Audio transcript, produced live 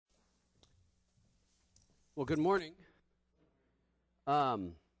Well, good morning.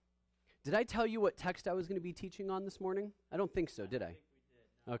 Did I tell you what text I was going to be teaching on this morning? I don't think so, did I?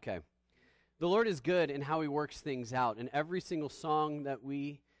 Okay. The Lord is good in how he works things out, and every single song that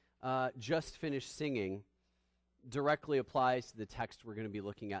we just finished singing directly applies to the text we're going to be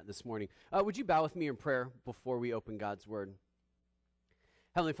looking at this morning. Would you bow with me in prayer before we open God's Word?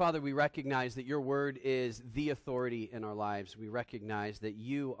 Heavenly Father, we recognize that your Word is the authority in our lives. We recognize that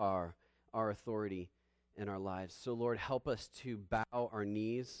you are our authority in our lives. So, Lord, help us to bow our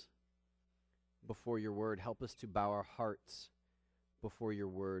knees before your Word. Help us to bow our hearts before your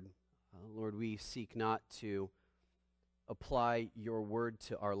Word. Lord, we seek not to apply your Word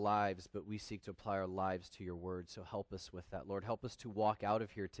to our lives, but we seek to apply our lives to your Word. So help us with that, Lord. Help us to walk out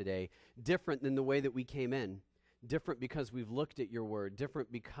of here today different than the way that we came in. Different because we've looked at your Word.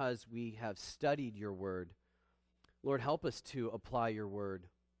 Different because we have studied your Word. Lord, help us to apply your Word.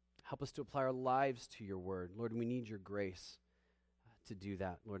 Help us to apply our lives to your Word. Lord, we need your grace to do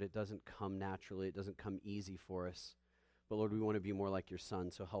that. Lord, it doesn't come naturally. It doesn't come easy for us. But Lord, we want to be more like your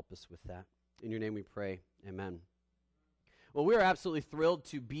Son, so help us with that. In your name we pray, amen. Well, we are absolutely thrilled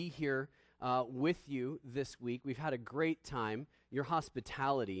to be here with you this week. We've had a great time. Your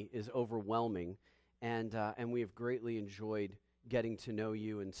hospitality is overwhelming, and we have greatly enjoyed getting to know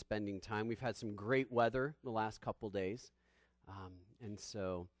you and spending time. We've had some great weather the last couple days, and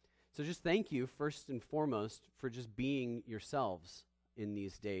so just thank you, first and foremost, for just being yourselves in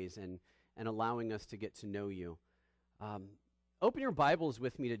these days and allowing us to get to know you. Open your Bibles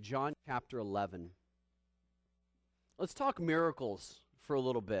with me to John chapter 11. Let's talk miracles for a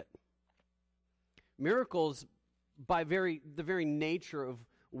little bit. Miracles, by the very nature of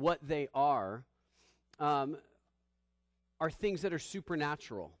what they are things that are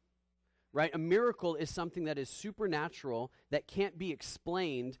supernatural. Right? A miracle is something that is supernatural that can't be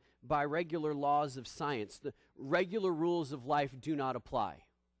explained by regular laws of science. The regular rules of life do not apply.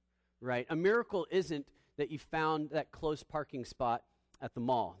 Right? A miracle isn't that you found that close parking spot at the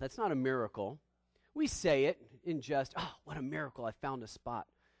mall. That's not a miracle. We say it in jest, oh, what a miracle, I found a spot.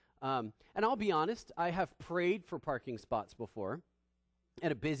 And I'll be honest, I have prayed for parking spots before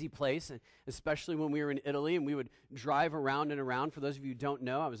at a busy place, especially when we were in Italy and we would drive around and around. For those of you who don't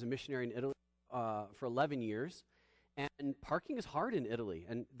know, I was a missionary in Italy for 11 years, and parking is hard in Italy.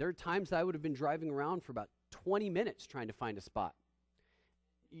 And there are times that I would have been driving around for about 20 minutes trying to find a spot.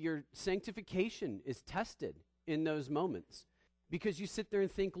 Your sanctification is tested in those moments because you sit there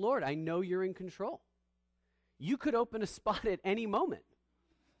and think, Lord, I know you're in control. You could open a spot at any moment,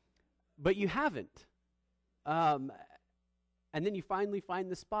 but you haven't. And then you finally find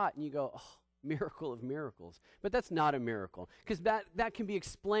the spot and you go, oh, miracle of miracles. But that's not a miracle because that can be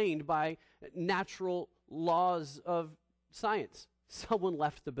explained by natural laws of science. Someone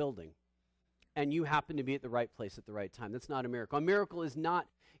left the building and you happen to be at the right place at the right time. That's not a miracle. A miracle is not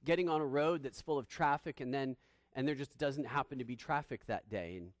getting on a road that's full of traffic and there just doesn't happen to be traffic that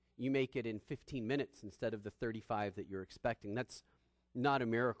day and you make it in 15 minutes instead of the 35 that you're expecting. That's not a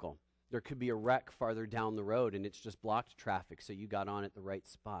miracle. There could be a wreck farther down the road and it's just blocked traffic, so you got on at the right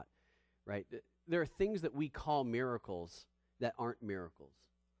spot, right? There are things that we call miracles that aren't miracles.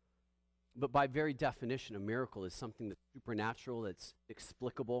 But by very definition, a miracle is something that's supernatural, that's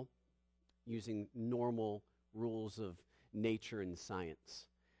explicable, using normal rules of nature and science.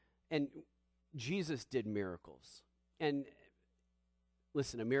 And Jesus did miracles. And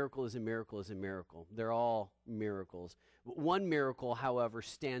listen, a miracle is a miracle is a miracle. They're all miracles. One miracle, however,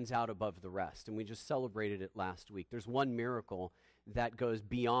 stands out above the rest, and we just celebrated it last week. There's one miracle that goes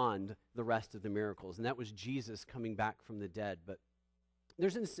beyond the rest of the miracles, and that was Jesus coming back from the dead. But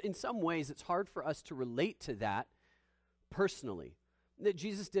there's in some ways it's hard for us to relate to that personally, that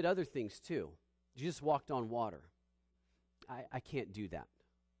Jesus did other things too. Jesus walked on water. I can't do that.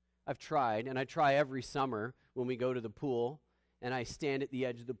 I've tried, and I try every summer when we go to the pool, and I stand at the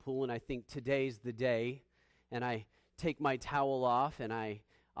edge of the pool and I think today's the day, and I take my towel off, and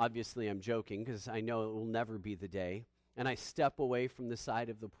obviously I'm joking because I know it will never be the day, and I step away from the side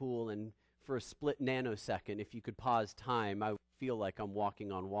of the pool, and for a split nanosecond, if you could pause time, I would feel like I'm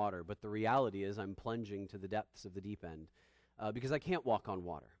walking on water, but the reality is I'm plunging to the depths of the deep end because I can't walk on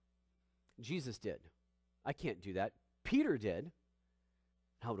water. Jesus did. I can't do that. Peter did.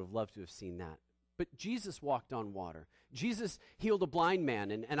 I would have loved to have seen that. But Jesus walked on water. Jesus healed a blind man,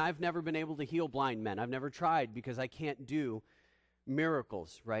 and I've never been able to heal blind men. I've never tried because I can't do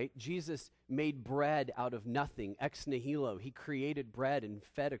miracles, right? Jesus made bread out of nothing, ex nihilo. He created bread and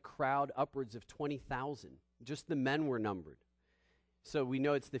fed a crowd upwards of 20,000. Just the men were numbered. So we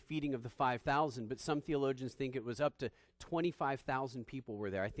know it's the feeding of the 5,000, but some theologians think it was up to 25,000 people were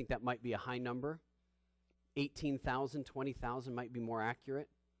there. I think that might be a high number. 18,000, 20,000 might be more accurate.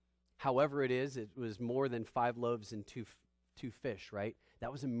 However it is, it was more than 5 loaves and two fish, right?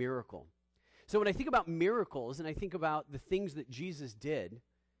 That was a miracle. So when I think about miracles and I think about the things that Jesus did,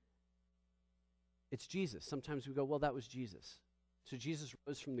 it's Jesus. Sometimes we go, well, that was Jesus. So Jesus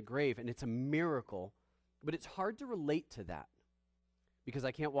rose from the grave, and it's a miracle, but it's hard to relate to that because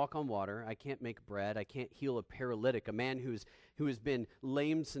I can't walk on water, I can't make bread, I can't heal a paralytic, a man who has been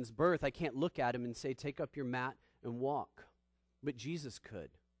lame since birth. I can't look at him and say, take up your mat and walk. But Jesus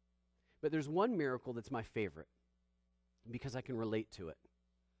could. But there's one miracle that's my favorite because I can relate to it.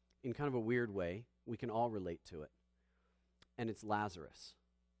 In kind of a weird way, we can all relate to it. And it's Lazarus.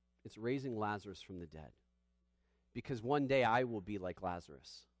 It's raising Lazarus from the dead. Because one day I will be like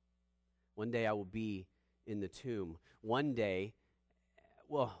Lazarus. One day I will be in the tomb. One day,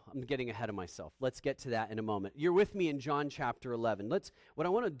 well, I'm getting ahead of myself. Let's get to that in a moment. You're with me in John chapter 11. What I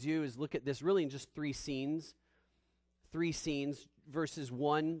want to do is look at this really in just 3 scenes. 3 scenes, verses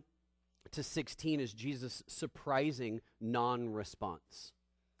 1 to 16 is Jesus' surprising non-response.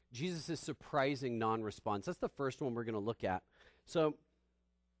 Jesus' surprising non-response. That's the first one we're going to look at. So,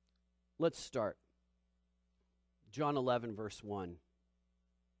 let's start. John 11, verse 1.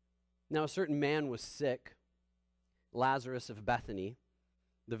 Now a certain man was sick, Lazarus of Bethany,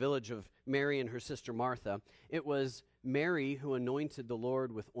 the village of Mary and her sister Martha. It was Mary who anointed the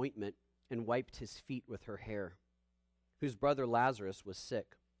Lord with ointment and wiped his feet with her hair, whose brother Lazarus was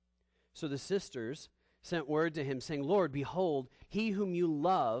sick. So the sisters sent word to him, saying, Lord, behold, he whom you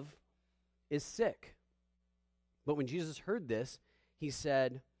love is sick. But when Jesus heard this, he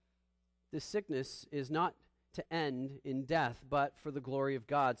said, this sickness is not to end in death, but for the glory of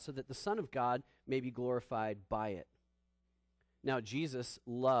God, so that the Son of God may be glorified by it. Now Jesus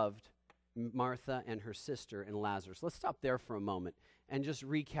loved Martha and her sister and Lazarus. Let's stop there for a moment and just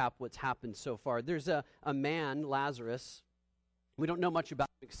recap what's happened so far. There's a man, Lazarus. We don't know much about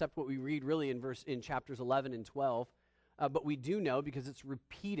him except what we read really in chapters 11 and 12. But we do know, because it's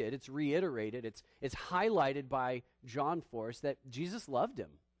repeated, it's reiterated, it's highlighted by John for us, that Jesus loved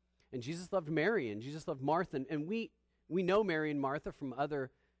him. And Jesus loved Mary, and Jesus loved Martha. And we know Mary and Martha from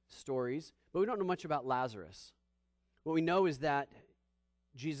other stories, but we don't know much about Lazarus. What we know is that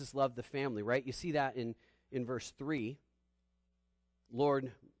Jesus loved the family, right? You see that in verse 3.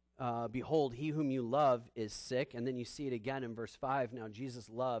 Lord, behold, he whom you love is sick. And then you see it again in verse 5. Now Jesus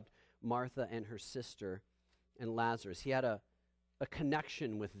loved Martha and her sister and Lazarus. He had a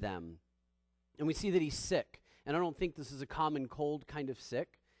connection with them. And we see that he's sick. And I don't think this is a common cold kind of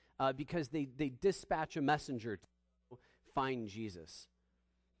sick, because they dispatch a messenger to find Jesus.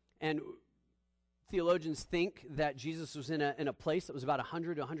 And theologians think that Jesus was in a place that was about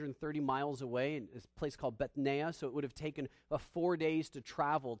 100 to 130 miles away, in this place called Bethania, so it would have taken 4 days to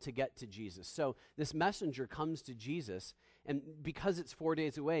travel to get to Jesus. So this messenger comes to Jesus, and because it's 4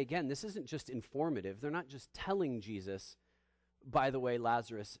 days away, again, this isn't just informative. They're not just telling Jesus, by the way,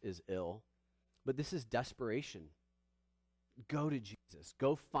 Lazarus is ill, but this is desperation. Go to Jesus.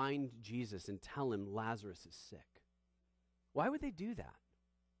 Go find Jesus and tell him Lazarus is sick. Why would they do that?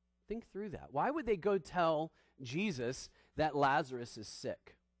 Think through that. Why would they go tell Jesus that Lazarus is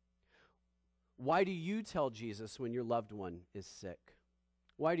sick? Why do you tell Jesus when your loved one is sick?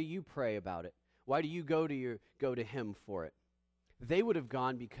 Why do you pray about it? Why do you go to him for it? They would have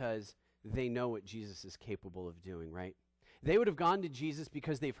gone because they know what Jesus is capable of doing, right? They would have gone to Jesus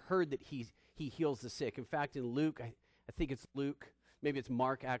because they've heard that he heals the sick. In fact, in Luke, I think it's Luke, maybe it's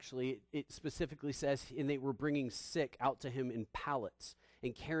Mark actually, it specifically says, and they were bringing sick out to him in pallets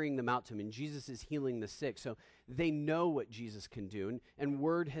and carrying them out to him, and Jesus is healing the sick. So they know what Jesus can do, and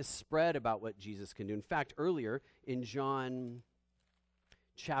word has spread about what Jesus can do. In fact, earlier in John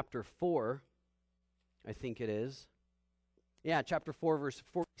chapter 4, I think it is, chapter 4, verse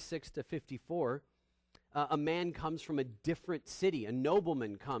 46 to 54, a man comes from a different city. A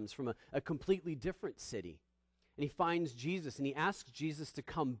nobleman comes from a completely different city. And he finds Jesus, and he asks Jesus to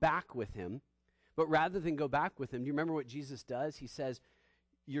come back with him. But rather than go back with him, do you remember what Jesus does? He says,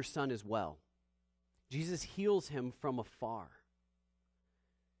 your son is well. Jesus heals him from afar.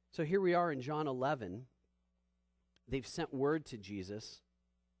 So here we are in John 11. They've sent word to Jesus.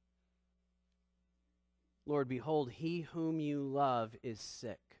 Lord, behold, he whom you love is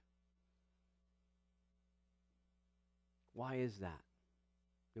sick. Why is that?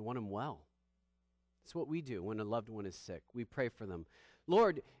 They want him well. It's what we do when a loved one is sick. We pray for them.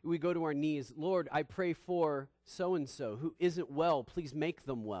 Lord, we go to our knees. Lord, I pray for so-and-so who isn't well. Please make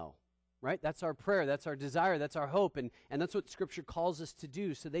them well. Right? That's our prayer. That's our desire. That's our hope. And that's what Scripture calls us to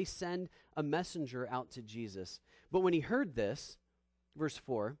do. So they send a messenger out to Jesus. But when he heard this, verse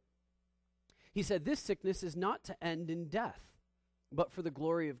 4, He said, this sickness is not to end in death, but for the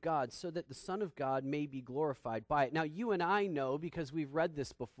glory of God, so that the Son of God may be glorified by it. Now, you and I know, because we've read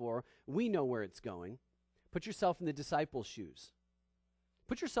this before, we know where it's going. Put yourself in the disciples' shoes.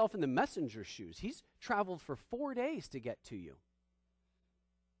 Put yourself in the messenger's shoes. He's traveled for 4 days to get to you.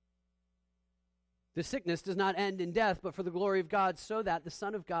 The sickness does not end in death, but for the glory of God, so that the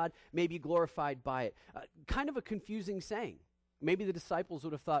Son of God may be glorified by it. Kind of a confusing saying. Maybe the disciples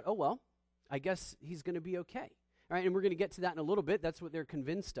would have thought, oh, well, I guess he's going to be okay. All right, and we're going to get to that in a little bit. That's what they're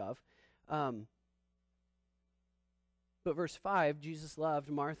convinced of. But verse 5, Jesus loved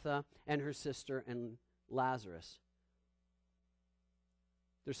Martha and her sister and Lazarus.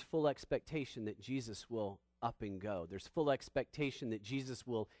 There's full expectation that Jesus will up and go. There's full expectation that Jesus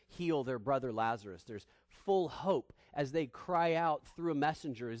will heal their brother Lazarus. There's full hope as they cry out through a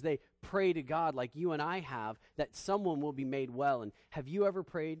messenger, as they pray to God like you and I have, that someone will be made well. And have you ever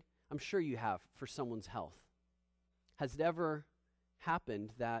prayed? I'm sure you have, for someone's health. Has it ever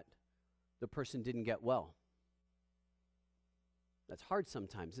happened that the person didn't get well? That's hard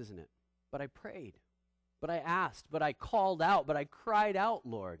sometimes, isn't it? But I prayed, but I asked, but I called out, but I cried out,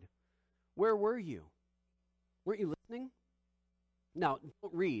 Lord. Where were you? Weren't you listening? Now,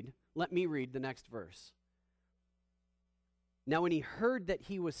 don't read. Let me read the next verse. Now, when he heard that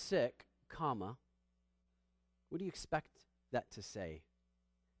he was sick, comma, what do you expect that to say?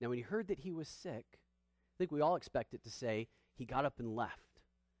 Now, when he heard that he was sick, I think we all expect it to say, he got up and left.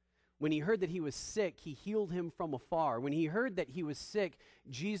 When he heard that he was sick, he healed him from afar. When he heard that he was sick,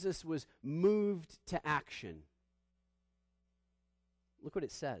 Jesus was moved to action. Look what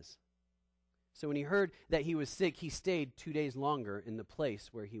it says. So when he heard that he was sick, he stayed 2 days longer in the place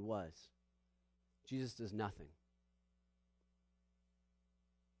where he was. Jesus does nothing.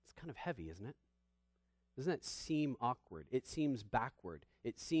 It's kind of heavy, isn't it? Doesn't it seem awkward? It seems backward.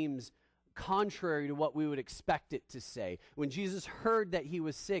 It seems contrary to what we would expect it to say. When Jesus heard that he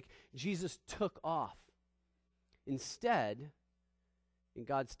was sick, Jesus took off. Instead, in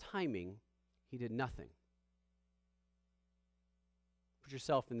God's timing, he did nothing. Put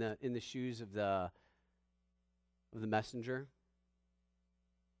yourself in the shoes of the messenger,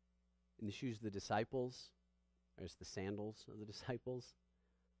 in the shoes of the disciples. There's the sandals of the disciples.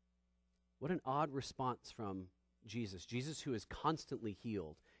 What an odd response from Jesus. Jesus who is constantly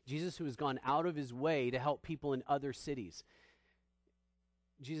healed. Jesus who has gone out of his way to help people in other cities.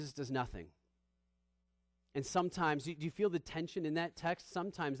 Jesus does nothing. And sometimes, do you feel the tension in that text?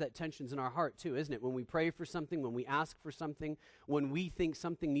 Sometimes that tension's in our heart too, isn't it? When we pray for something, when we ask for something, when we think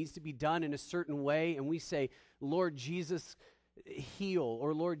something needs to be done in a certain way, and we say, Lord Jesus, heal,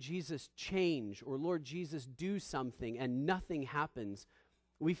 or Lord Jesus, change, or Lord Jesus, do something, and nothing happens,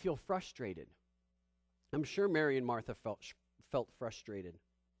 we feel frustrated. I'm sure Mary and Martha felt frustrated.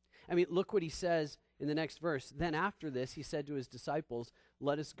 I mean, look what he says in the next verse. Then after this, he said to his disciples,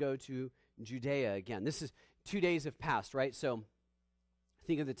 let us go to Judea again. This is 2 days have passed, right? So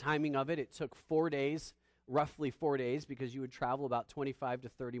think of the timing of it. It took 4 days, roughly 4 days, because you would travel about 25 to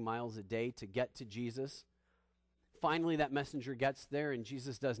 30 miles a day to get to Jesus. Finally, that messenger gets there, and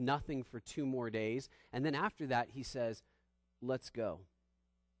Jesus does nothing for 2 more days. And then after that, he says, let's go.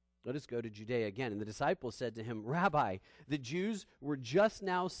 Let us go to Judea again. And the disciples said to him, Rabbi, the Jews were just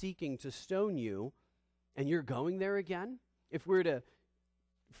now seeking to stone you, and you're going there again? If we're to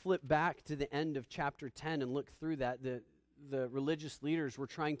flip back to the end of chapter 10 and look through that, the religious leaders were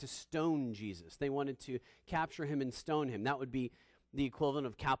trying to stone Jesus. They wanted to capture him and stone him. That would be the equivalent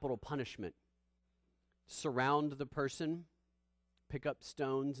of capital punishment. Surround the person, pick up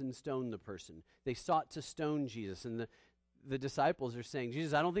stones and stone the person. They sought to stone Jesus, and the disciples are saying,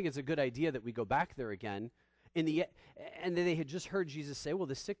 Jesus, I don't think it's a good idea that we go back there again. And they had just heard Jesus say, well,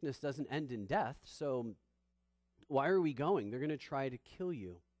 the sickness doesn't end in death, so why are we going? They're going to try to kill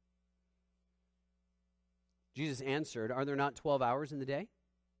you. Jesus answered, are there not 12 hours in the day?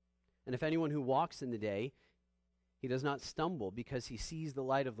 And if anyone who walks in the day, he does not stumble because he sees the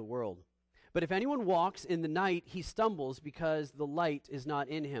light of the world. But if anyone walks in the night, he stumbles because the light is not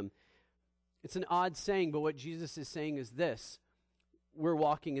in him. It's an odd saying, but what Jesus is saying is this. We're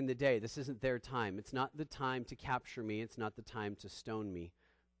walking in the day. This isn't their time. It's not the time to capture me. It's not the time to stone me.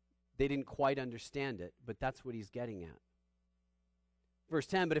 They didn't quite understand it, but that's what he's getting at. Verse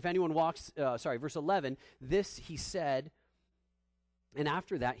 10, but if anyone verse 11, this he said, and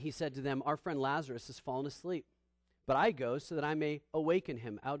after that he said to them, our friend Lazarus has fallen asleep, but I go so that I may awaken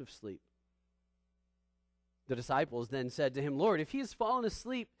him out of sleep. The disciples then said to him, Lord, if he has fallen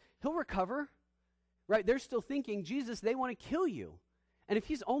asleep, he'll recover. Right? They're still thinking, Jesus, they want to kill you. And if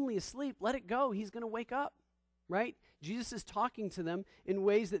he's only asleep, let it go. He's going to wake up. right? Jesus is talking to them in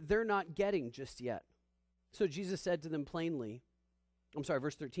ways that they're not getting just yet. So Jesus said to them plainly,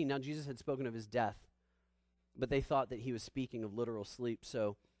 verse 13, now Jesus had spoken of his death, but they thought that he was speaking of literal sleep.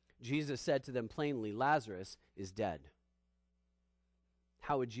 So Jesus said to them plainly, Lazarus is dead.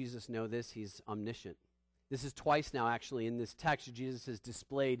 How would Jesus know this? He's omniscient. This is twice now, actually, in this text, Jesus has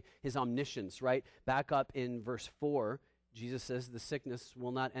displayed his omniscience, right? Back up in verse 4, Jesus says the sickness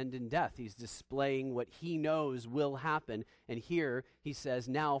will not end in death. He's displaying what he knows will happen. And here he says,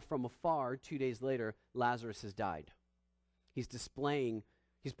 now from afar, 2 days later, Lazarus has died. He's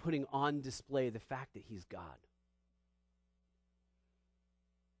putting on display the fact that he's God.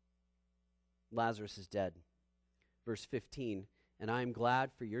 Lazarus is dead. Verse 15, and I am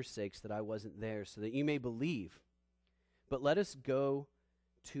glad for your sakes that I wasn't there, so that you may believe. But let us go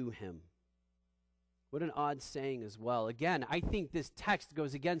to him. What an odd saying as well. Again, I think this text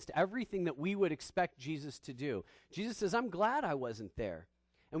goes against everything that we would expect Jesus to do. Jesus says, I'm glad I wasn't there.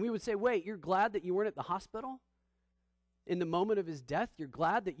 And we would say, wait, you're glad that you weren't at the hospital? In the moment of his death, you're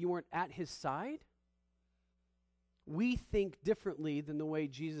glad that you weren't at his side? We think differently than the way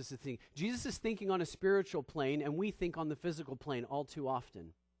Jesus is thinking. Jesus is thinking on a spiritual plane, and we think on the physical plane all too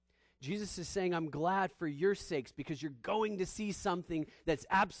often. Jesus is saying, I'm glad for your sakes because you're going to see something that's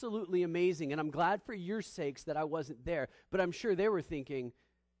absolutely amazing, and I'm glad for your sakes that I wasn't there. But I'm sure they were thinking,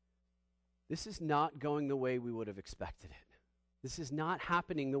 this is not going the way we would have expected it. This is not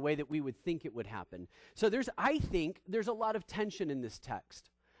happening the way that we would think it would happen. So I think there's a lot of tension in this text.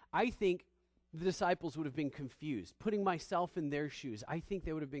 I think the disciples would have been confused. Putting myself in their shoes, I think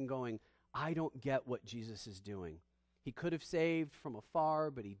they would have been going, I don't get what Jesus is doing. He could have saved from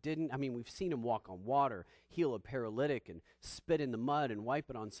afar, but he didn't. I mean, we've seen him walk on water, heal a paralytic, and spit in the mud and wipe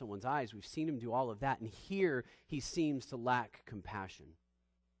it on someone's eyes. We've seen him do all of that, and here he seems to lack compassion.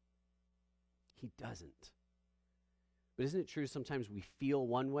 He doesn't. But isn't it true sometimes we feel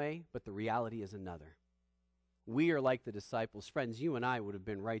one way, but the reality is another? We are like the disciples. Friends, you and I would have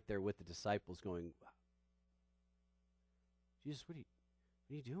been right there with the disciples going, Jesus, what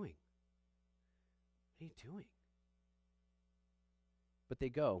are you doing? What are you doing? But they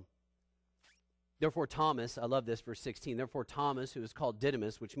go. Therefore Thomas, I love this, verse 16, therefore Thomas, who is called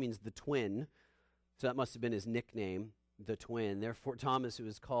Didymus, which means the twin, so that must have been his nickname, the twin. Therefore Thomas, who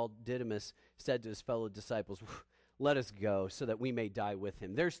is called Didymus, said to his fellow disciples, let us go so that we may die with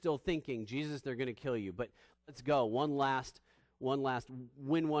him. They're still thinking, Jesus, they're going to kill you, but let's go. One last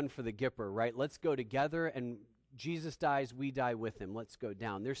win one for the Gipper, right? Let's go together, and Jesus dies, we die with him. Let's go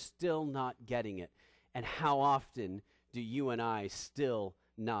down. They're still not getting it. And how often do you and I still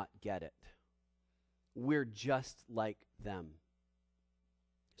not get it? We're just like them.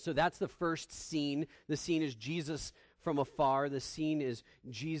 So that's the first scene. The scene is Jesus from afar. The scene is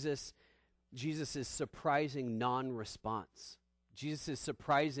Jesus' surprising non-response. Jesus'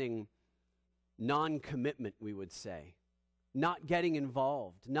 surprising non-commitment, we would say. Not getting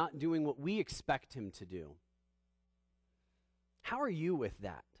involved, not doing what we expect him to do. How are you with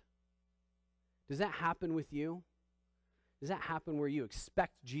that? Does that happen with you? Does that happen where you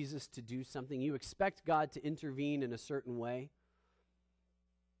expect Jesus to do something? You expect God to intervene in a certain way?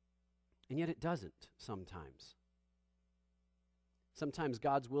 And yet it doesn't sometimes. Sometimes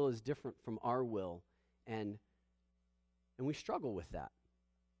God's will is different from our will, and we struggle with that.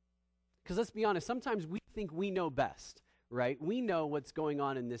 Because let's be honest, sometimes we think we know best, right? We know what's going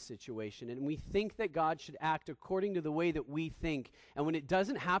on in this situation, and we think that God should act according to the way that we think. And when it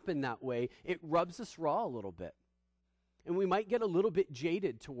doesn't happen that way, it rubs us raw a little bit. And we might get a little bit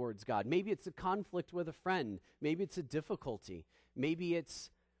jaded towards God. Maybe it's a conflict with a friend. Maybe it's a difficulty. Maybe it's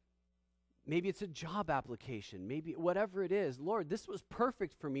a job application. Maybe whatever it is. Lord, this was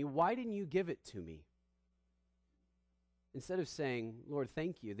perfect for me. Why didn't you give it to me? Instead of saying, Lord,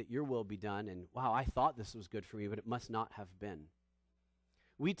 thank you that your will be done, and wow, I thought this was good for me, but it must not have been.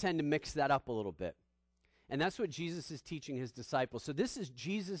 We tend to mix that up a little bit. And that's what Jesus is teaching his disciples. So this is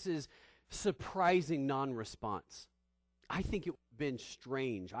Jesus' surprising non-response. I think it would have been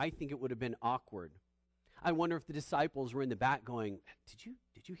strange. I think it would have been awkward. I wonder if the disciples were in the back going, did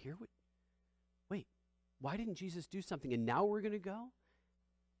you hear what? Wait, why didn't Jesus do something? And now we're going to go?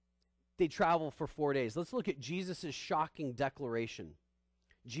 They travel for 4 days. Let's look at Jesus' shocking declaration.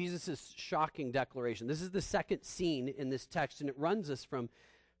 Jesus' shocking declaration. This is the second scene in this text, and it runs us from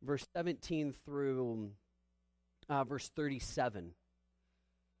verse 17 through verse 37.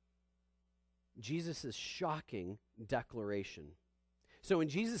 Jesus' shocking declaration. So when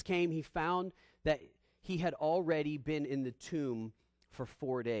Jesus came, he found that he had already been in the tomb for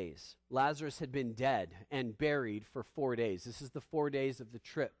 4 days. Lazarus had been dead and buried for 4 days. This is the 4 days of the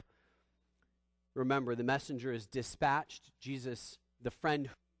trip. Remember, the messenger is dispatched. Jesus, the friend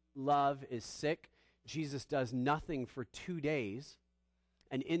who love, is sick. Jesus does nothing for 2 days,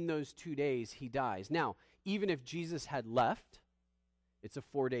 and in those 2 days, he dies. Now, even if Jesus had left, it's a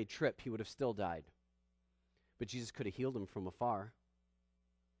 4-day trip, he would have still died. But Jesus could have healed him from afar.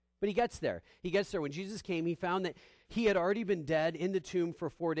 But he gets there. He gets there. When Jesus came, he found that he had already been dead in the tomb for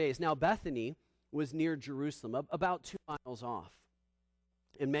 4 days. Now, Bethany was near Jerusalem, about 2 miles off.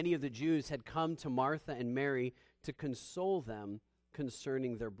 And many of the Jews had come to Martha and Mary to console them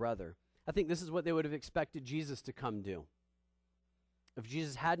concerning their brother. I think this is what they would have expected Jesus to come do. If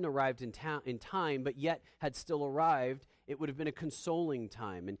Jesus hadn't arrived in time, but yet had still arrived, it would have been a consoling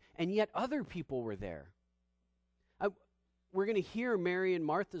time. And yet other people were there. We're going to hear Mary and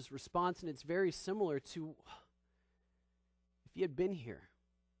Martha's response, and it's very similar to, if you had been here.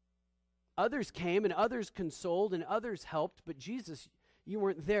 Others came, and others consoled, and others helped, but Jesus, you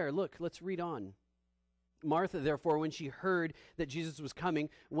weren't there. Look, let's read on. Martha, therefore, when she heard that Jesus was coming,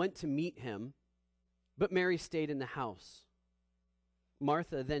 went to meet him, but Mary stayed in the house.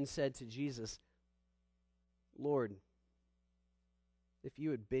 Martha then said to Jesus, Lord, if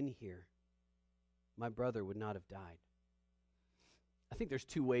you had been here, my brother would not have died. I think there's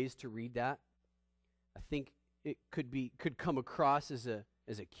 2 ways to read that. I think it could come across as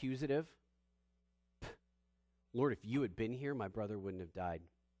accusative. Lord, if you had been here, my brother wouldn't have died.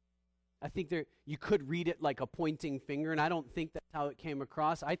 I think you could read it like a pointing finger, and I don't think that's how it came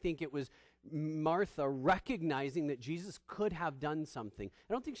across. I think it was Martha recognizing that Jesus could have done something.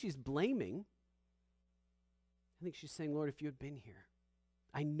 I don't think she's blaming. I think she's saying, Lord, if you had been here,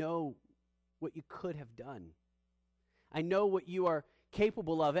 I know what you could have done. I know what you are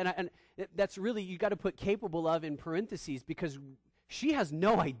capable of. And that's really, you got to put capable of in parentheses, because she has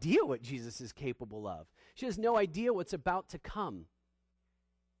no idea what Jesus is capable of. She has no idea what's about to come.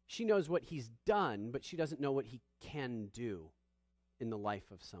 She knows what he's done, but she doesn't know what he can do in the life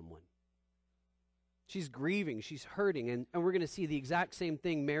of someone. She's grieving, she's hurting, and we're going to see the exact same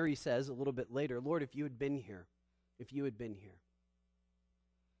thing Mary says a little bit later. Lord, if you had been here, if you had been here,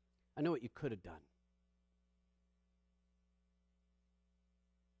 I know what you could have done.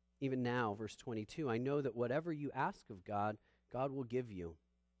 Even now, verse 22, I know that whatever you ask of God, God will give you.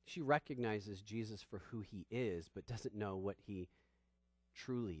 She recognizes Jesus for who he is, but doesn't know what he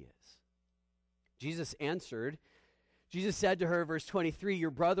truly is. Jesus answered. Jesus said to her, verse 23, your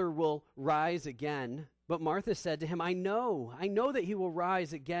brother will rise again. But Martha said to him, I know that he will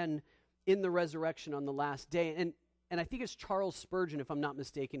rise again in the resurrection on the last day. And I think it's Charles Spurgeon, if I'm not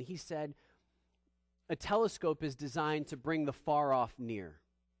mistaken. He said, a telescope is designed to bring the far off near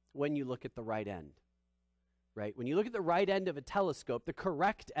when you look at the right end. Right? When you look at the right end of a telescope, the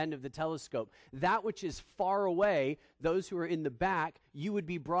correct end of the telescope, that which is far away, those who are in the back, you would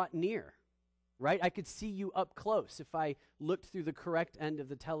be brought near. Right? I could see you up close if I looked through the correct end of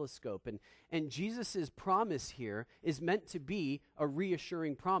the telescope. And Jesus' promise here is meant to be a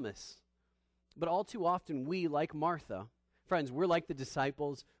reassuring promise. But all too often we, like Martha, friends, we're like the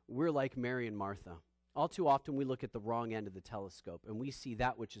disciples, we're like Mary and Martha. All too often we look at the wrong end of the telescope and we see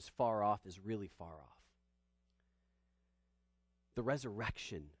that which is far off is really far off. The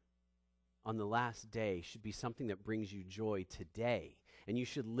resurrection on the last day should be something that brings you joy today. And you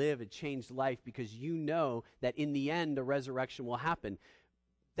should live a changed life because you know that in the end, a resurrection will happen.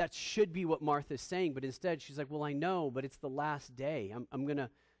 That should be what Martha's saying, but instead she's like, well, I know, but it's the last day. I'm going to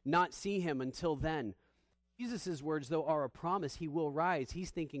not see him until then. Jesus' words, though, are a promise. He will rise. He's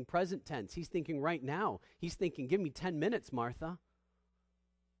thinking present tense. He's thinking right now. He's thinking, give me 10 minutes, Martha.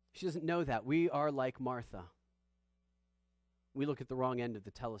 She doesn't know that. We are like Martha. We look at the wrong end of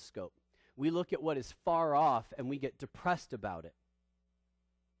the telescope. We look at what is far off and we get depressed about it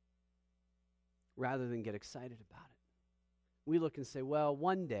rather than get excited about it. We look and say, well,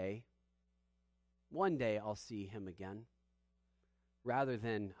 one day I'll see him again, rather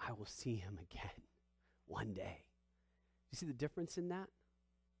than I will see him again one day. You see the difference in that?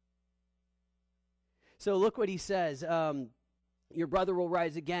 So look what he says. Your brother will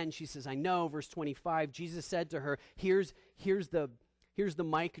rise again. She says, I know. Verse 25, Jesus said to her, here's the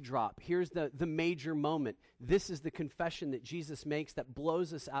mic drop. Here's the major moment. This is the confession that Jesus makes that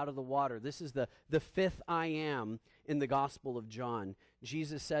blows us out of the water. This is the fifth I am in the Gospel of John.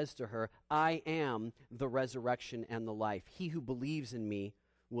 Jesus says to her, I am the resurrection and the life. He who believes in me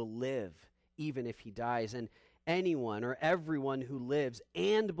will live even if he dies. And anyone or everyone who lives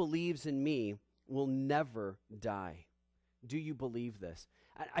and believes in me will never die. Do you believe this?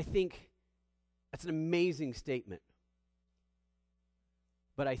 I think that's an amazing statement.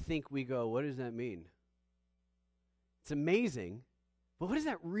 But I think we go, what does that mean? It's amazing, But what does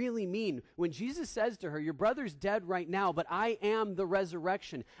that really mean? When Jesus says to her, your brother's dead right now, but I am the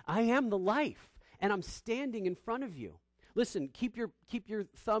resurrection. I am the life, and I'm standing in front of you. Listen, keep your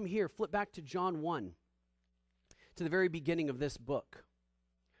thumb here. Flip back to John 1, to the very beginning of this book.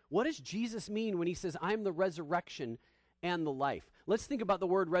 What does Jesus mean when he says, I'm the resurrection and the life? Let's think about the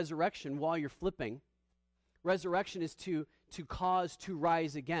word resurrection while you're flipping. Resurrection is to cause to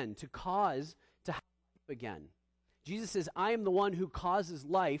rise again, to cause to have life again. Jesus says, I am the one who causes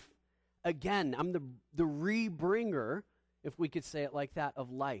life again. I'm the rebringer, if we could say it like that,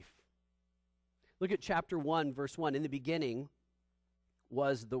 of life. Look at chapter 1, verse 1. In the beginning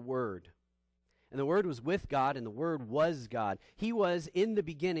was the Word. And the Word was with God, and the Word was God. He was in the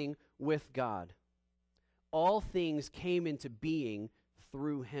beginning with God. All things came into being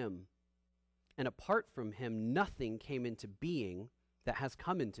through him. And apart from him, nothing came into being that has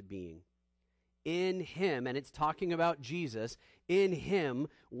come into being. In him, and it's talking about Jesus, in him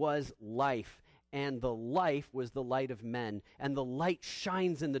was life, and the life was the light of men. And the light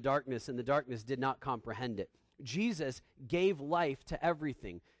shines in the darkness, and the darkness did not comprehend it. Jesus gave life to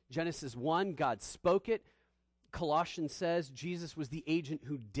everything. Genesis 1, God spoke it. Colossians says Jesus was the agent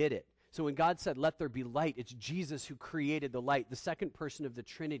who did it. So when God said, let there be light, it's Jesus who created the light. The second person of the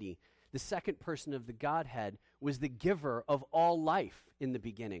Trinity, the second person of the Godhead, was the giver of all life in the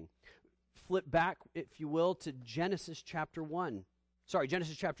beginning. Flip back, if you will, to Genesis chapter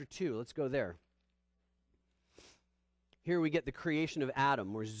 2. Let's go there. Here we get the creation of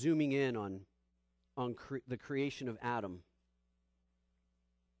Adam. We're zooming in on the creation of Adam.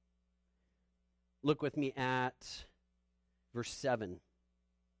 Look with me at verse 7.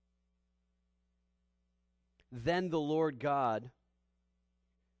 Then the Lord God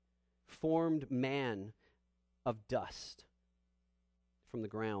formed man of dust from the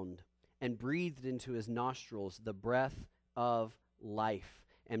ground and breathed into his nostrils the breath of life,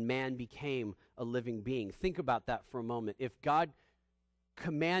 and man became a living being. Think about that for a moment. If God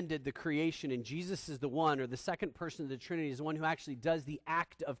commanded the creation, and Jesus is the one, or the second person of the Trinity is the one who actually does the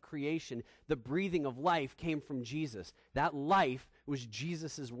act of creation, the breathing of life came from Jesus. That life was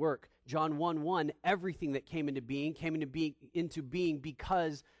Jesus' work. John 1:1, everything that came into being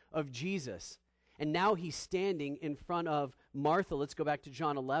because of Jesus. And now he's standing in front of Martha. Let's go back to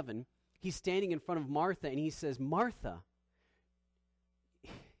John 11. He's standing in front of Martha, and he says, Martha,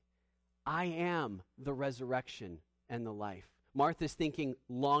 I am the resurrection and the life. Martha's thinking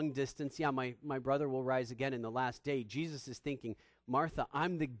long distance. Yeah, my brother will rise again in the last day. Jesus is thinking, Martha,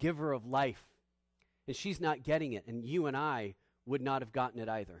 I'm the giver of life. And she's not getting it. And you and I would not have gotten it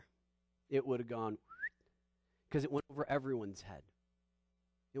either. It would have gone, because it went over everyone's head.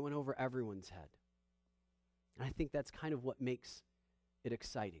 It went over everyone's head. And I think that's kind of what makes it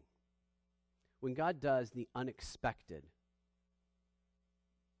exciting. When God does the unexpected.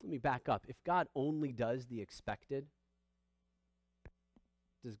 Let me back up. If God only does the expected,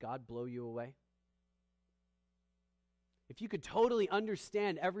 does God blow you away? If you could totally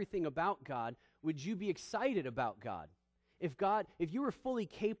understand everything about God, would you be excited about God? If you were fully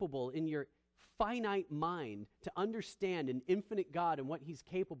capable in your finite mind to understand an infinite God and what he's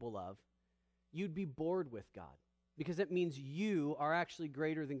capable of, you'd be bored with God, because that means you are actually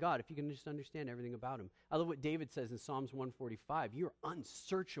greater than God if you can just understand everything about him. I love what David says in Psalms 145, you're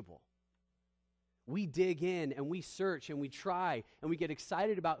unsearchable. We dig in and we search and we try and we get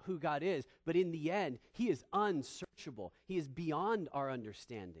excited about who God is, but in the end, he is unsearchable. He is beyond our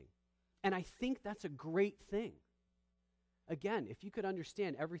understanding. And I think that's a great thing. Again, if you could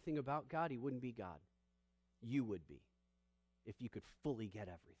understand everything about God, he wouldn't be God. You would be, if you could fully get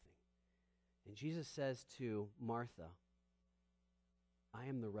everything. And Jesus says to Martha, I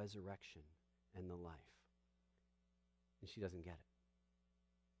am the resurrection and the life. And she doesn't get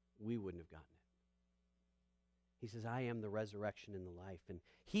it. We wouldn't have gotten it. He says, I am the resurrection and the life. And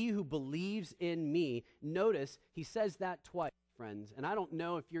he who believes in me, notice he says that twice, friends. And I don't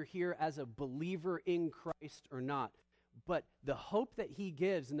know if you're here as a believer in Christ or not, but the hope that he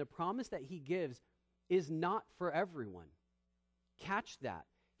gives and the promise that he gives is not for everyone. Catch that.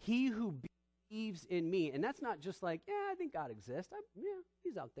 He who believes in me, and that's not just like, yeah, I think God exists.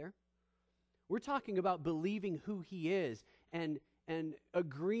 He's out there. We're talking about believing who he is and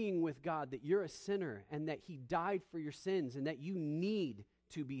agreeing with God that you're a sinner and that he died for your sins and that you need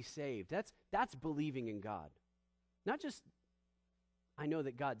to be saved. That's believing in God. Not just, I know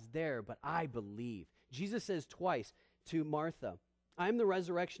that God's there, but I believe. Jesus says twice to Martha, I am the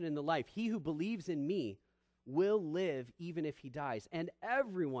resurrection and the life. He who believes in me will live even if he dies. And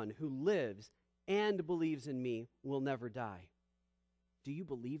everyone who lives and believes in me will never die. Do you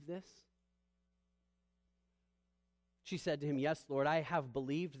believe this? She said to him, "Yes, Lord, I have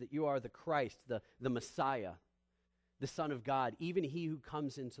believed that you are the Christ, the Messiah, the Son of God, even he who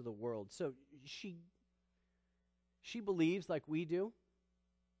comes into the world." So she believes, like we do,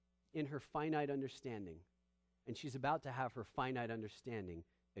 in her finite understanding. And she's about to have her finite understanding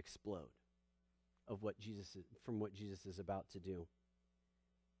explode from what Jesus is about to do.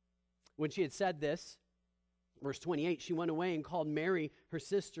 When she had said this, verse 28, she went away and called Mary, her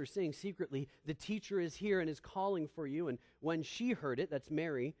sister, saying secretly, "The teacher is here and is calling for you." And when she heard it, that's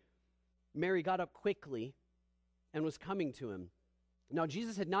Mary, Mary got up quickly and was coming to him. Now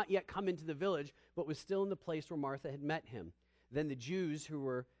Jesus had not yet come into the village, but was still in the place where Martha had met him. Then the Jews who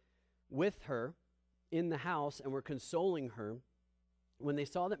were with her in the house and were consoling her, when they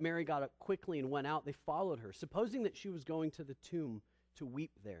saw that Mary got up quickly and went out, they followed her, supposing that she was going to the tomb to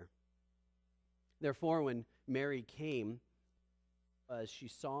weep there. Therefore, when Mary came, she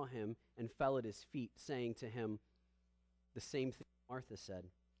saw him and fell at his feet, saying to him the same thing Martha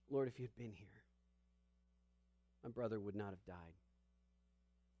said, "Lord, if you'd been here, my brother would not have died."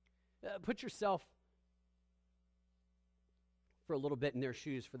 Put yourself for a little bit in their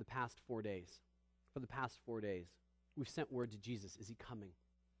shoes for the past 4 days. For the past 4 days, we've sent word to Jesus. Is he coming?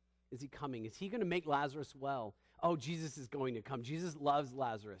 Is he coming? Is he going to make Lazarus well? Oh, Jesus is going to come. Jesus loves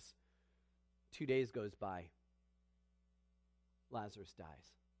Lazarus. 2 days goes by. Lazarus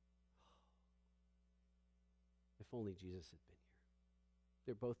dies. If only Jesus had been here.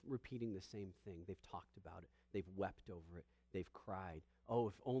 They're both repeating the same thing. They've talked about it. They've wept over it. They've cried. Oh,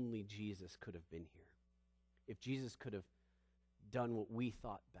 if only Jesus could have been here. If Jesus could have done what we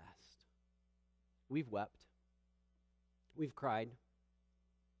thought best. We've wept. We've cried.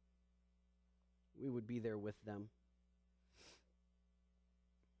 We would be there with them.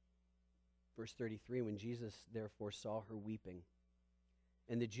 Verse 33, when Jesus therefore saw her weeping,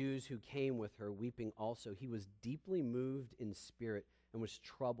 and the Jews who came with her weeping also, he was deeply moved in spirit and was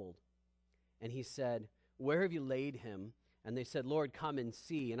troubled. And he said, "Where have you laid him?" And they said, "Lord, come and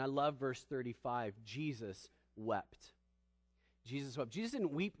see." And I love verse 35. Jesus wept. Jesus wept. Jesus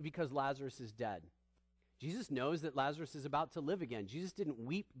didn't weep because Lazarus is dead. Jesus knows that Lazarus is about to live again. Jesus didn't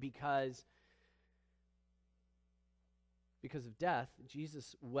weep because of death.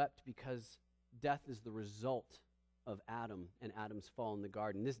 Jesus wept because death is the result of Adam and Adam's fall in the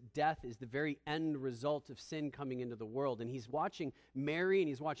garden. This death is the very end result of sin coming into the world. And he's watching Mary and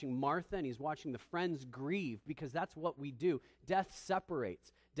he's watching Martha and he's watching the friends grieve because that's what we do. Death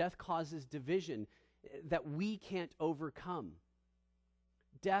separates. Death causes division that we can't overcome.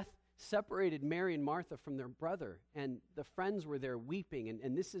 Death separated Mary and Martha from their brother, and the friends were there weeping,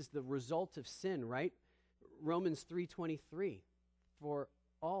 and this is the result of sin, right? Romans 3:23, "For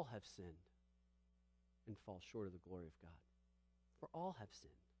all have sinned and fall short of the glory of God." For all have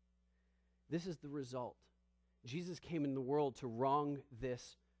sinned. This is the result. Jesus came in the world to right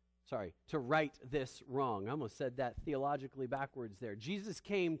this wrong. I almost said that theologically backwards there. Jesus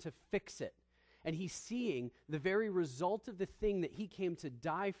came to fix it. And he's seeing the very result of the thing that he came to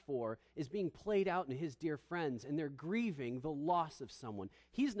die for is being played out in his dear friends, and they're grieving the loss of someone.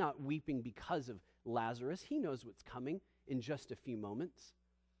 He's not weeping because of Lazarus. He knows what's coming in just a few moments.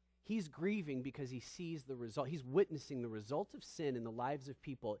 He's grieving because he sees the result. He's witnessing the result of sin in the lives of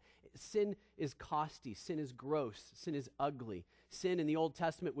people. Sin is costly. Sin is gross. Sin is ugly. Sin in the Old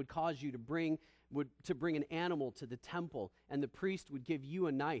Testament would cause you to bring an animal to the temple, and the priest would give you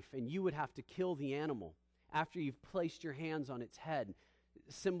a knife, and you would have to kill the animal after you've placed your hands on its head,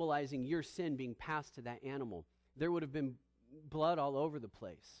 symbolizing your sin being passed to that animal. There would have been blood all over the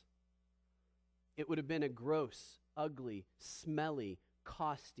place. It would have been a gross, ugly, smelly,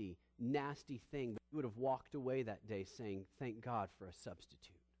 costly, nasty thing, but you would have walked away that day saying, "Thank God for a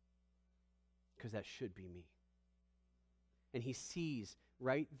substitute," because that should be me. And he sees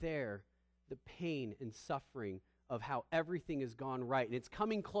right there the pain and suffering of how everything has gone right. And it's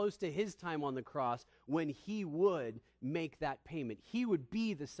coming close to his time on the cross when he would make that payment. He would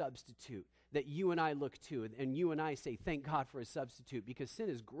be the substitute that you and I look to, and you and I say, "Thank God for a substitute," because sin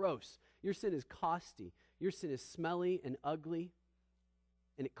is gross. Your sin is costly. Your sin is smelly and ugly,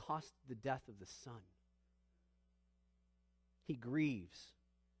 and it cost the death of the Son. He grieves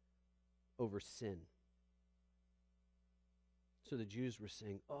over sin. So the Jews were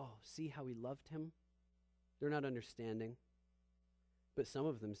saying, "Oh, see how he loved him?" They're not understanding. But some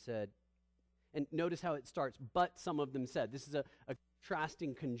of them said, and notice how it starts, "But some of them said." This is a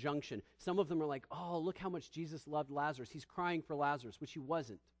contrasting conjunction. Some of them are like, "Oh, look how much Jesus loved Lazarus. He's crying for Lazarus," which he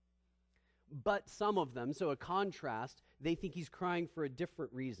wasn't. But some of them, so a contrast, they think he's crying for a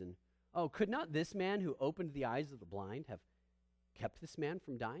different reason. "Oh, could not this man who opened the eyes of the blind have kept this man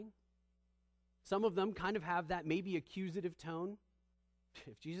from dying?" Some of them kind of have that maybe accusative tone.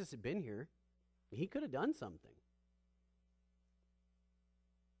 If Jesus had been here, he could have done something.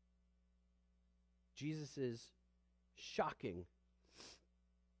 Jesus' shocking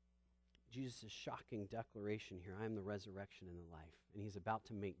declaration here, I am the resurrection and the life. And he's about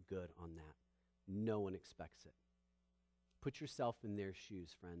to make good on that. No one expects it. Put yourself in their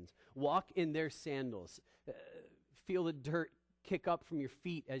shoes, friends. Walk in their sandals. Feel the dirt kick up from your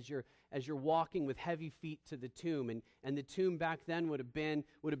feet as you're walking with heavy feet to the tomb. And the tomb back then would have been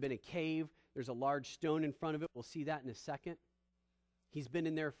a cave. There's a large stone in front of it. We'll see that in a second. He's been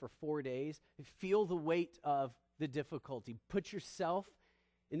in there for 4 days. Feel the weight of the difficulty. Put yourself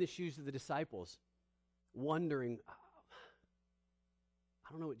in the shoes of the disciples, wondering,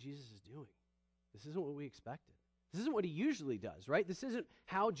 I don't know what Jesus is doing. This isn't what we expected. This isn't what he usually does, right? This isn't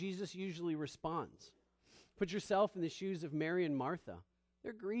how Jesus usually responds. Put yourself in the shoes of Mary and Martha.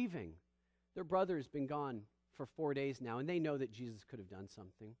 They're grieving. Their brother's been gone for 4 days now, and they know that Jesus could have done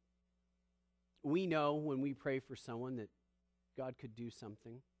something. We know when we pray for someone that God could do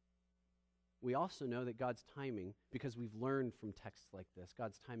something. We also know that God's timing, because we've learned from texts like this,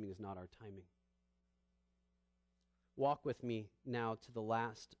 God's timing is not our timing. Walk with me now to the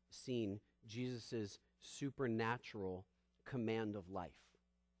last scene, Jesus' supernatural command of life.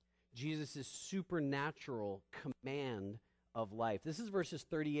 Jesus' supernatural command of life. This is verses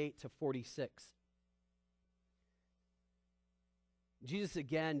 38 to 46. Jesus,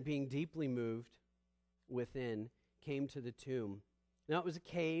 again, being deeply moved within, came to the tomb. Now it was a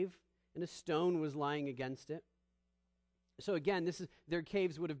cave, and a stone was lying against it. So again, their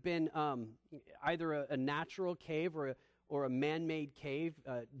caves would have been either a natural cave or a man-made cave.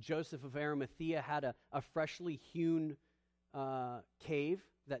 Joseph of Arimathea had a freshly hewn cave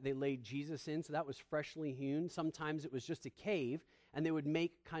that they laid Jesus in, so that was freshly hewn. Sometimes it was just a cave, and they would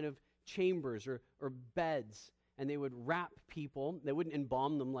make kind of chambers or beds, and they would wrap people. They wouldn't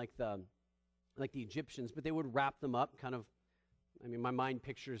embalm them like the Egyptians, but they would wrap them up kind of. I mean, my mind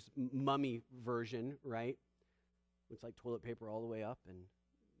pictures mummy version, right? Looks like toilet paper all the way up, and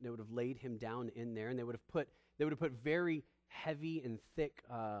they would have laid him down in there, and they would have put very heavy and thick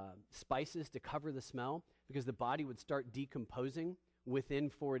spices to cover the smell, because the body would start decomposing within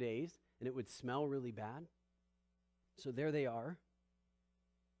 4 days, and it would smell really bad. So there they are.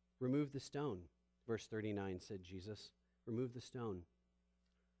 Remove the stone. Verse 39 said Jesus, remove the stone.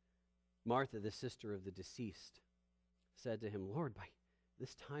 Martha, the sister of the deceased, said to him, Lord, by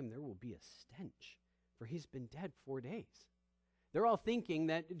this time there will be a stench, for he's been dead 4 days. They're all thinking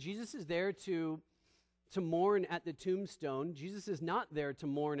that Jesus is there to mourn at the tombstone. Jesus is not there to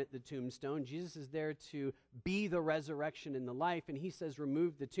mourn at the tombstone. Jesus is there to be the resurrection and the life, and he says,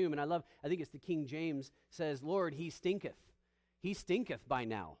 remove the tomb. And I think it's the King James says, Lord, he stinketh. He stinketh by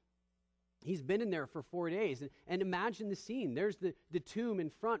now. He's been in there for 4 days. And imagine the scene. There's the tomb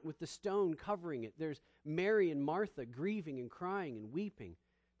in front with the stone covering it. There's Mary and Martha grieving and crying and weeping.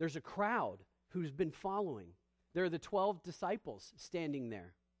 There's a crowd who's been following. There are the 12 disciples standing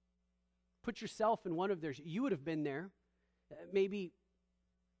there. Put yourself in one of their. You would have been there. Maybe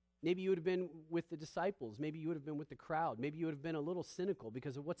you would have been with the disciples. Maybe you would have been with the crowd. Maybe you would have been a little cynical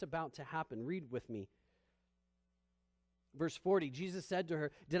because of what's about to happen. Read with me. Verse 40, Jesus said to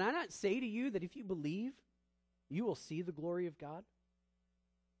her, did I not say to you that if you believe, you will see the glory of God?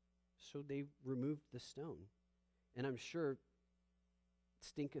 So they removed the stone. And I'm sure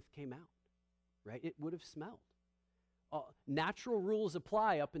stinketh came out, right? It would have smelled. Natural rules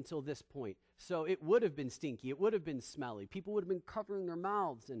apply up until this point. So it would have been stinky. It would have been smelly. People would have been covering their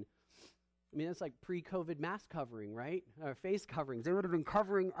mouths. And I mean, that's like pre-COVID mask covering, right? Or face coverings. They would have been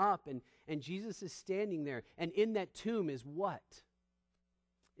covering up. And Jesus is standing there. And in that tomb is what?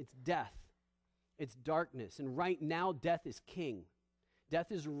 It's death. It's darkness. And right now, death is king.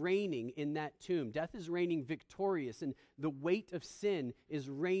 Death is reigning in that tomb. Death is reigning victorious. And the weight of sin is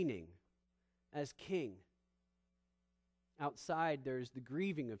reigning as king. Outside, there's the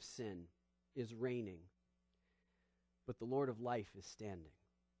grieving of sin is reigning. But the Lord of life is standing.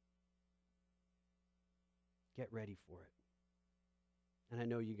 Get ready for it. And I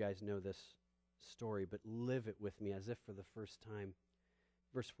know you guys know this story, but live it with me as if for the first time.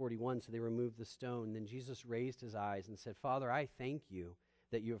 Verse 41, so they removed the stone. Then Jesus raised his eyes and said, Father, I thank you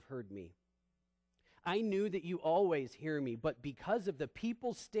that you have heard me. I knew that you always hear me, but because of the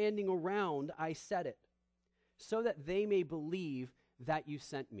people standing around, I said it, so that they may believe that you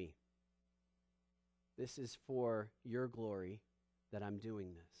sent me. This is for your glory that I'm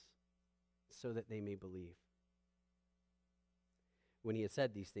doing this, so that they may believe. When he had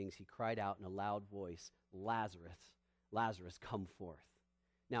said these things, he cried out in a loud voice, Lazarus, Lazarus, come forth.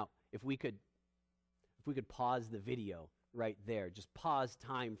 Now, if we could If we could pause the video right there, just pause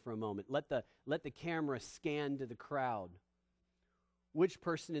time for a moment. Let the camera scan to the crowd. Which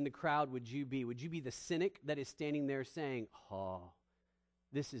person in the crowd would you be? Would you be the cynic that is standing there saying, oh,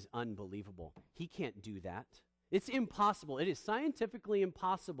 this is unbelievable. He can't do that. It's impossible. It is scientifically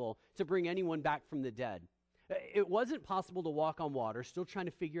impossible to bring anyone back from the dead. It wasn't possible to walk on water, still trying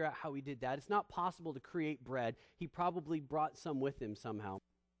to figure out how he did that. It's not possible to create bread. He probably brought some with him somehow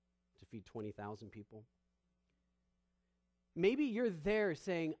to feed 20,000 people. Maybe you're there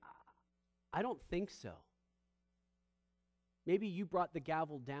saying, I don't think so. Maybe you brought the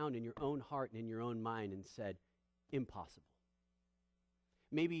gavel down in your own heart and in your own mind and said, impossible.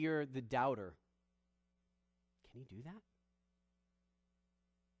 Maybe you're the doubter. Can he do that?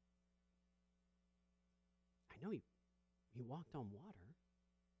 I know he walked on water,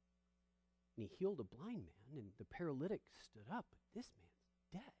 and he healed a blind man, and the paralytic stood up, but this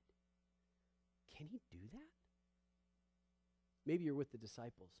man's dead. Can he do that? Maybe you're with the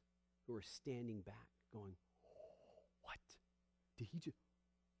disciples who are standing back going, what? Did he just,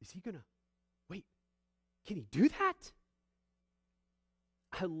 is he going to, wait, can he do that?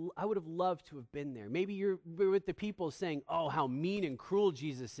 I would have loved to have been there. Maybe you're with the people saying, oh, how mean and cruel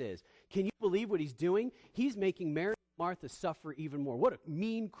Jesus is. Can you believe what he's doing? He's making Mary and Martha suffer even more. What a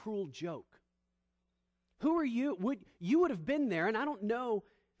mean, cruel joke. Who are you? You would have been there, and I don't know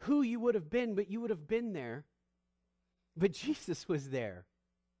who you would have been, but you would have been there. But Jesus was there.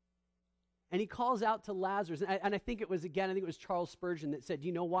 And he calls out to Lazarus. And I think it was Charles Spurgeon that said, do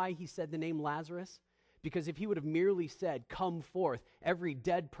you know why he said the name Lazarus? Because if he would have merely said, come forth, every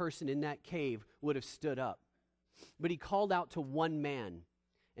dead person in that cave would have stood up. But he called out to one man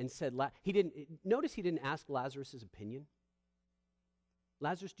and said, he didn't ask Lazarus' opinion.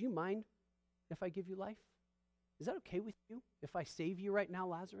 Lazarus, do you mind if I give you life? Is that okay with you if I save you right now,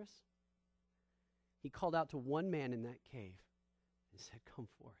 Lazarus? He called out to one man in that cave and said, come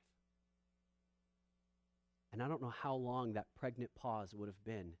forth. And I don't know how long that pregnant pause would have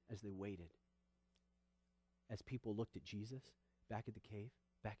been as they waited. As people looked at Jesus, back at the cave,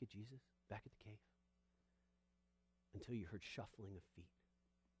 back at Jesus, back at the cave, until you heard shuffling of feet.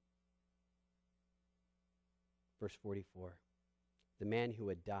 Verse 44, the man who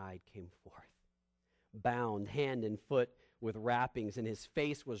had died came forth, bound hand and foot with wrappings, and his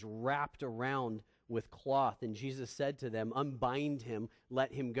face was wrapped around with cloth. And Jesus said to them, unbind him,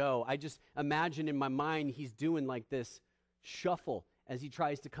 let him go. I just imagine in my mind he's doing like this shuffle as he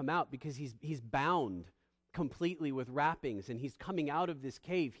tries to come out because he's bound completely with wrappings, and he's coming out of this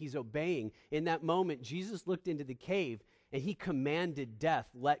cave. He's obeying. In that moment, Jesus looked into the cave, and he commanded death,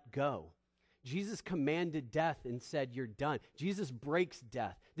 let go. Jesus commanded death and said, you're done. Jesus breaks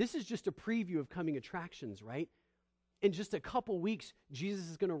death. This is just a preview of coming attractions, right? In just a couple weeks, Jesus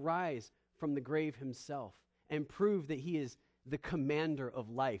is going to rise from the grave himself and prove that he is the commander of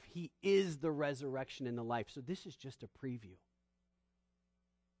life. He is the resurrection and the life. So this is just a preview.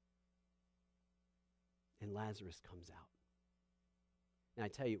 And Lazarus comes out. And I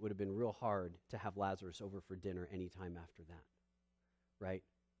tell you, it would have been real hard to have Lazarus over for dinner any time after that, right?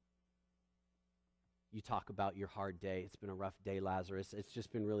 You talk about your hard day. It's been a rough day, Lazarus. It's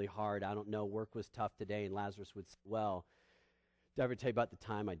just been really hard. I don't know. Work was tough today. And Lazarus would say, well, did I ever tell you about the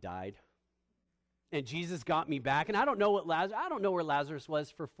time I died? And Jesus got me back. And I don't know where Lazarus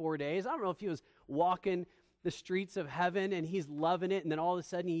was for 4 days. I don't know if he was walking the streets of heaven and he's loving it. And then all of a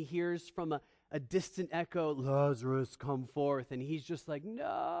sudden he hears from a distant echo, Lazarus, come forth. And he's just like,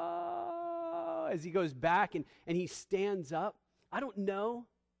 no, as he goes back and he stands up. I don't know.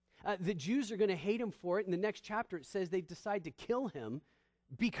 The Jews are going to hate him for it. In the next chapter, it says they decide to kill him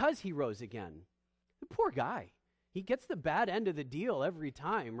because he rose again. The poor guy. He gets the bad end of the deal every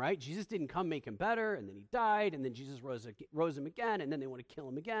time, right? Jesus didn't come make him better, and then he died, and then Jesus rose him again, and then they want to kill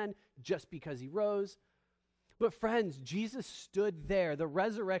him again just because he rose. But friends, Jesus stood there, the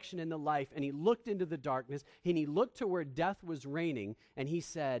resurrection and the life, and he looked into the darkness, and he looked to where death was reigning, and he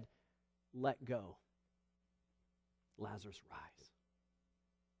said, let go. Lazarus, rise.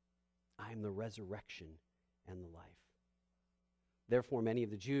 I am the resurrection and the life. Therefore, many of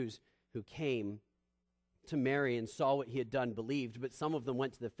the Jews who came to Mary and saw what he had done believed, but some of them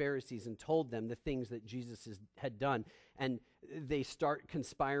went to the Pharisees and told them the things that Jesus had done. And they start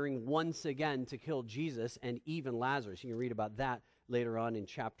conspiring once again to kill Jesus and even Lazarus. You can read about that later on in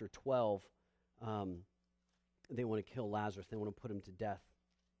chapter 12. They want to kill Lazarus. They want to put him to death.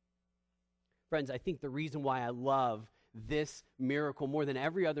 Friends, I think the reason why I love this miracle more than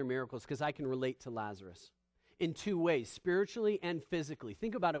every other miracle is because I can relate to Lazarus in two ways, spiritually and physically.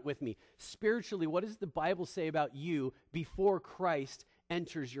 Think about it with me. Spiritually, what does the Bible say about you before Christ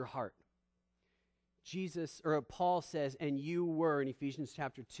enters your heart? Paul says, and you were, in Ephesians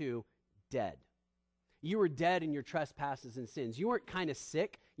chapter 2, dead. You were dead in your trespasses and sins. You weren't kind of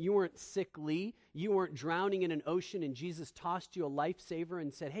sick. You weren't sickly. You weren't drowning in an ocean and Jesus tossed you a lifesaver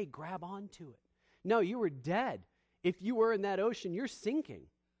and said, hey, grab onto it. No, you were dead. If you were in that ocean, you're sinking.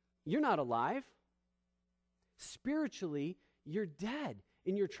 You're not alive. Spiritually, you're dead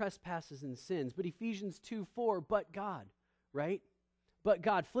in your trespasses and sins. But Ephesians 2:4, but God, right? But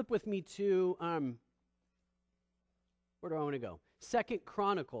God. Flip with me to, where do I want to go? 2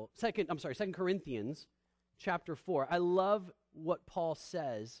 Corinthians chapter 4. I love what Paul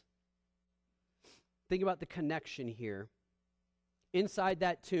says. Think about the connection here. Inside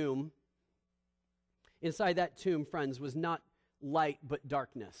that tomb, friends, was not light but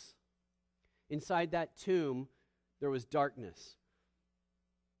darkness. Inside that tomb, there was darkness.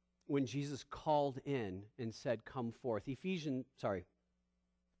 When Jesus called in and said, come forth. 2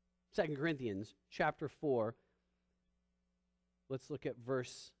 Corinthians chapter 4. Let's look at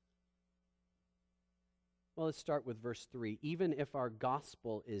let's start with verse 3. Even if our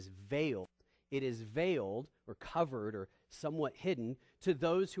gospel is veiled, it is veiled or covered or somewhat hidden to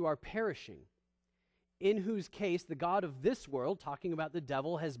those who are perishing, in whose case the God of this world, talking about the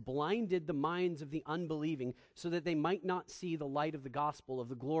devil, has blinded the minds of the unbelieving so that they might not see the light of the gospel of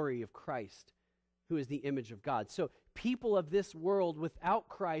the glory of Christ, who is the image of God. So people of this world without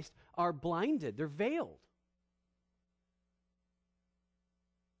Christ are blinded. They're veiled.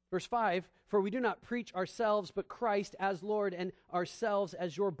 Verse 5, for we do not preach ourselves, but Christ as Lord, and ourselves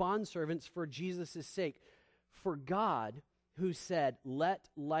as your bondservants for Jesus' sake. For God, who said, let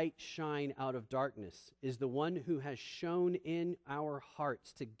light shine out of darkness, is the one who has shone in our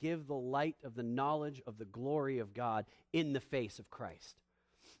hearts to give the light of the knowledge of the glory of God in the face of Christ.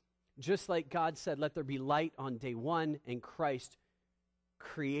 Just like God said, let there be light on day one, and Christ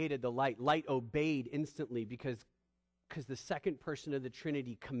created the light. Light obeyed instantly because the second person of the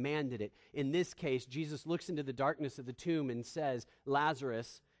Trinity commanded it. In this case, Jesus looks into the darkness of the tomb and says,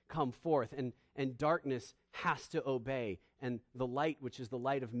 Lazarus, come forth. And darkness has to obey. And the light, which is the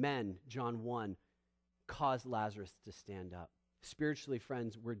light of men, John 1, caused Lazarus to stand up. Spiritually,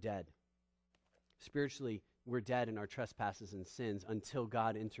 friends, we're dead. Spiritually, we're dead in our trespasses and sins until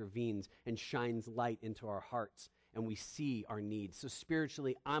God intervenes and shines light into our hearts and we see our needs. So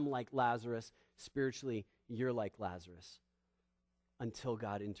spiritually, I'm like Lazarus. Spiritually, you're like Lazarus until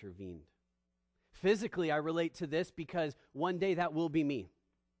God intervened. Physically, I relate to this because one day that will be me.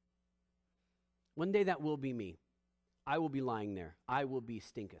 One day that will be me. I will be lying there. I will be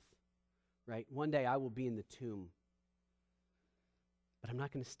stinketh, right? One day I will be in the tomb. But I'm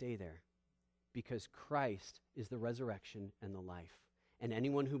not going to stay there because Christ is the resurrection and the life. And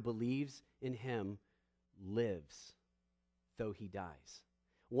anyone who believes in him lives, though he dies.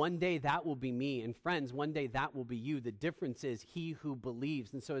 One day that will be me. And friends, one day that will be you. The difference is he who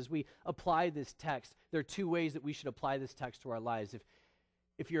believes. And so as we apply this text, there are two ways that we should apply this text to our lives.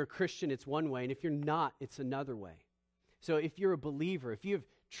 If you're a Christian, it's one way. And if you're not, it's another way. So if you're a believer, if you have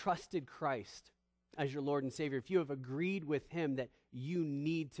trusted Christ as your Lord and Savior, if you have agreed with him that you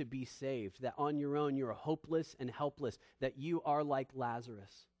need to be saved, that on your own you're hopeless and helpless, that you are like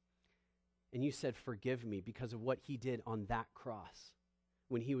Lazarus, and you said, forgive me because of what he did on that cross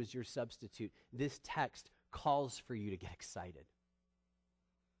when he was your substitute, this text calls for you to get excited.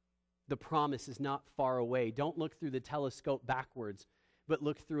 The promise is not far away. Don't look through the telescope backwards, but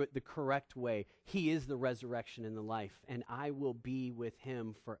look through it the correct way. He is the resurrection and the life, and I will be with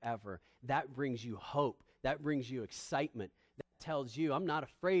him forever. That brings you hope. That brings you excitement. That tells you, I'm not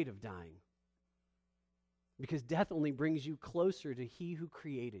afraid of dying. Because death only brings you closer to he who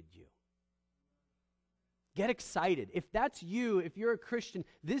created you. Get excited. If that's you, if you're a Christian,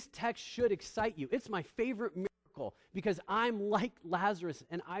 this text should excite you. It's my favorite miracle because I'm like Lazarus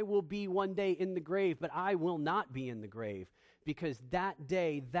and I will be one day in the grave, but I will not be in the grave because that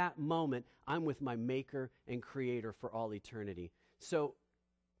day, that moment, I'm with my Maker and Creator for all eternity. So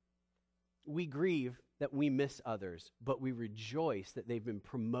we grieve that we miss others, but we rejoice that they've been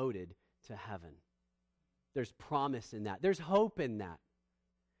promoted to heaven. There's promise in that. There's hope in that.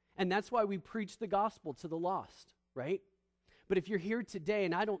 And that's why we preach the gospel to the lost, right? But if you're here today,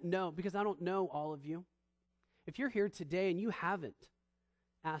 and I don't know, because I don't know all of you, if you're here today and you haven't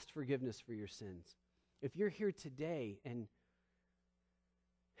asked forgiveness for your sins, if you're here today and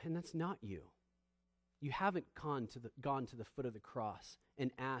that's not you, you haven't gone to the foot of the cross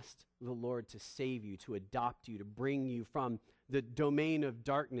and asked the Lord to save you, to adopt you, to bring you from the domain of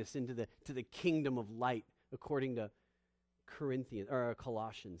darkness into the kingdom of light, according to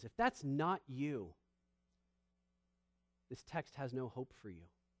Colossians. If that's not you, this text has no hope for you.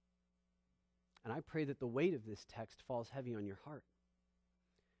 And I pray that the weight of this text falls heavy on your heart,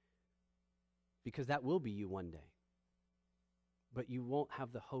 because that will be you one day. But you won't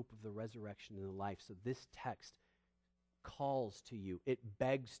have the hope of the resurrection and the life. So this text calls to you. It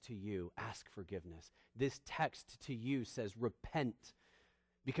begs to you, ask forgiveness. This text to you says, repent,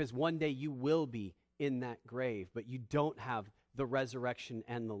 because one day you will be in that grave, but you don't have the resurrection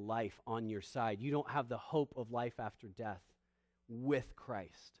and the life on your side. You don't have the hope of life after death with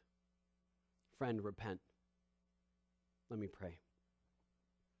Christ. Friend, repent. Let me pray.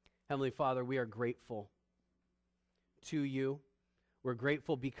 Heavenly Father, we are grateful to you. We're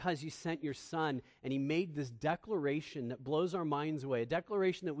grateful because you sent your Son and he made this declaration that blows our minds away, a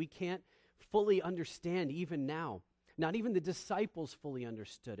declaration that we can't fully understand even now. Not even the disciples fully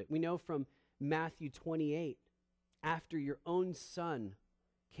understood it. We know from Matthew 28, after your own Son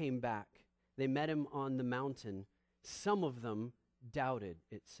came back, they met him on the mountain. Some of them doubted,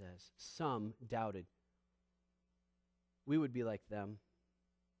 it says. Some doubted. We would be like them.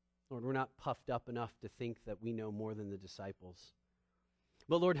 Lord, we're not puffed up enough to think that we know more than the disciples.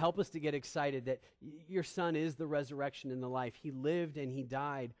 But Lord, help us to get excited that your Son is the resurrection and the life. He lived and he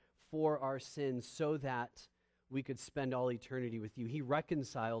died for our sins so that we could spend all eternity with you. He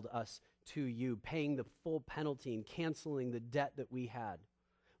reconciled us to you, paying the full penalty and canceling the debt that we had.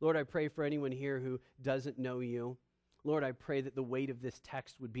 Lord, I pray for anyone here who doesn't know you. Lord, I pray that the weight of this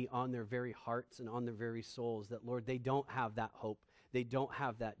text would be on their very hearts and on their very souls, that, Lord, they don't have that hope. They don't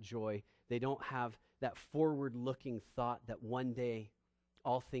have that joy. They don't have that forward-looking thought that one day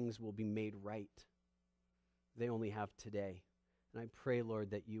all things will be made right. They only have today. And I pray,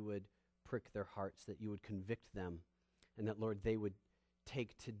 Lord, that you would prick their hearts, that you would convict them, and that, Lord, they would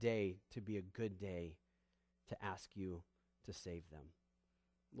take today to be a good day to ask you to save them.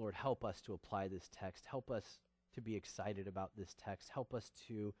 Lord, help us to apply this text. Help us to be excited about this text. Help us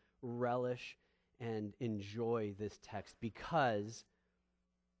to relish and enjoy this text, because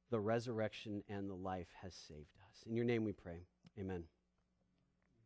the resurrection and the life has saved us. In your name we pray. Amen.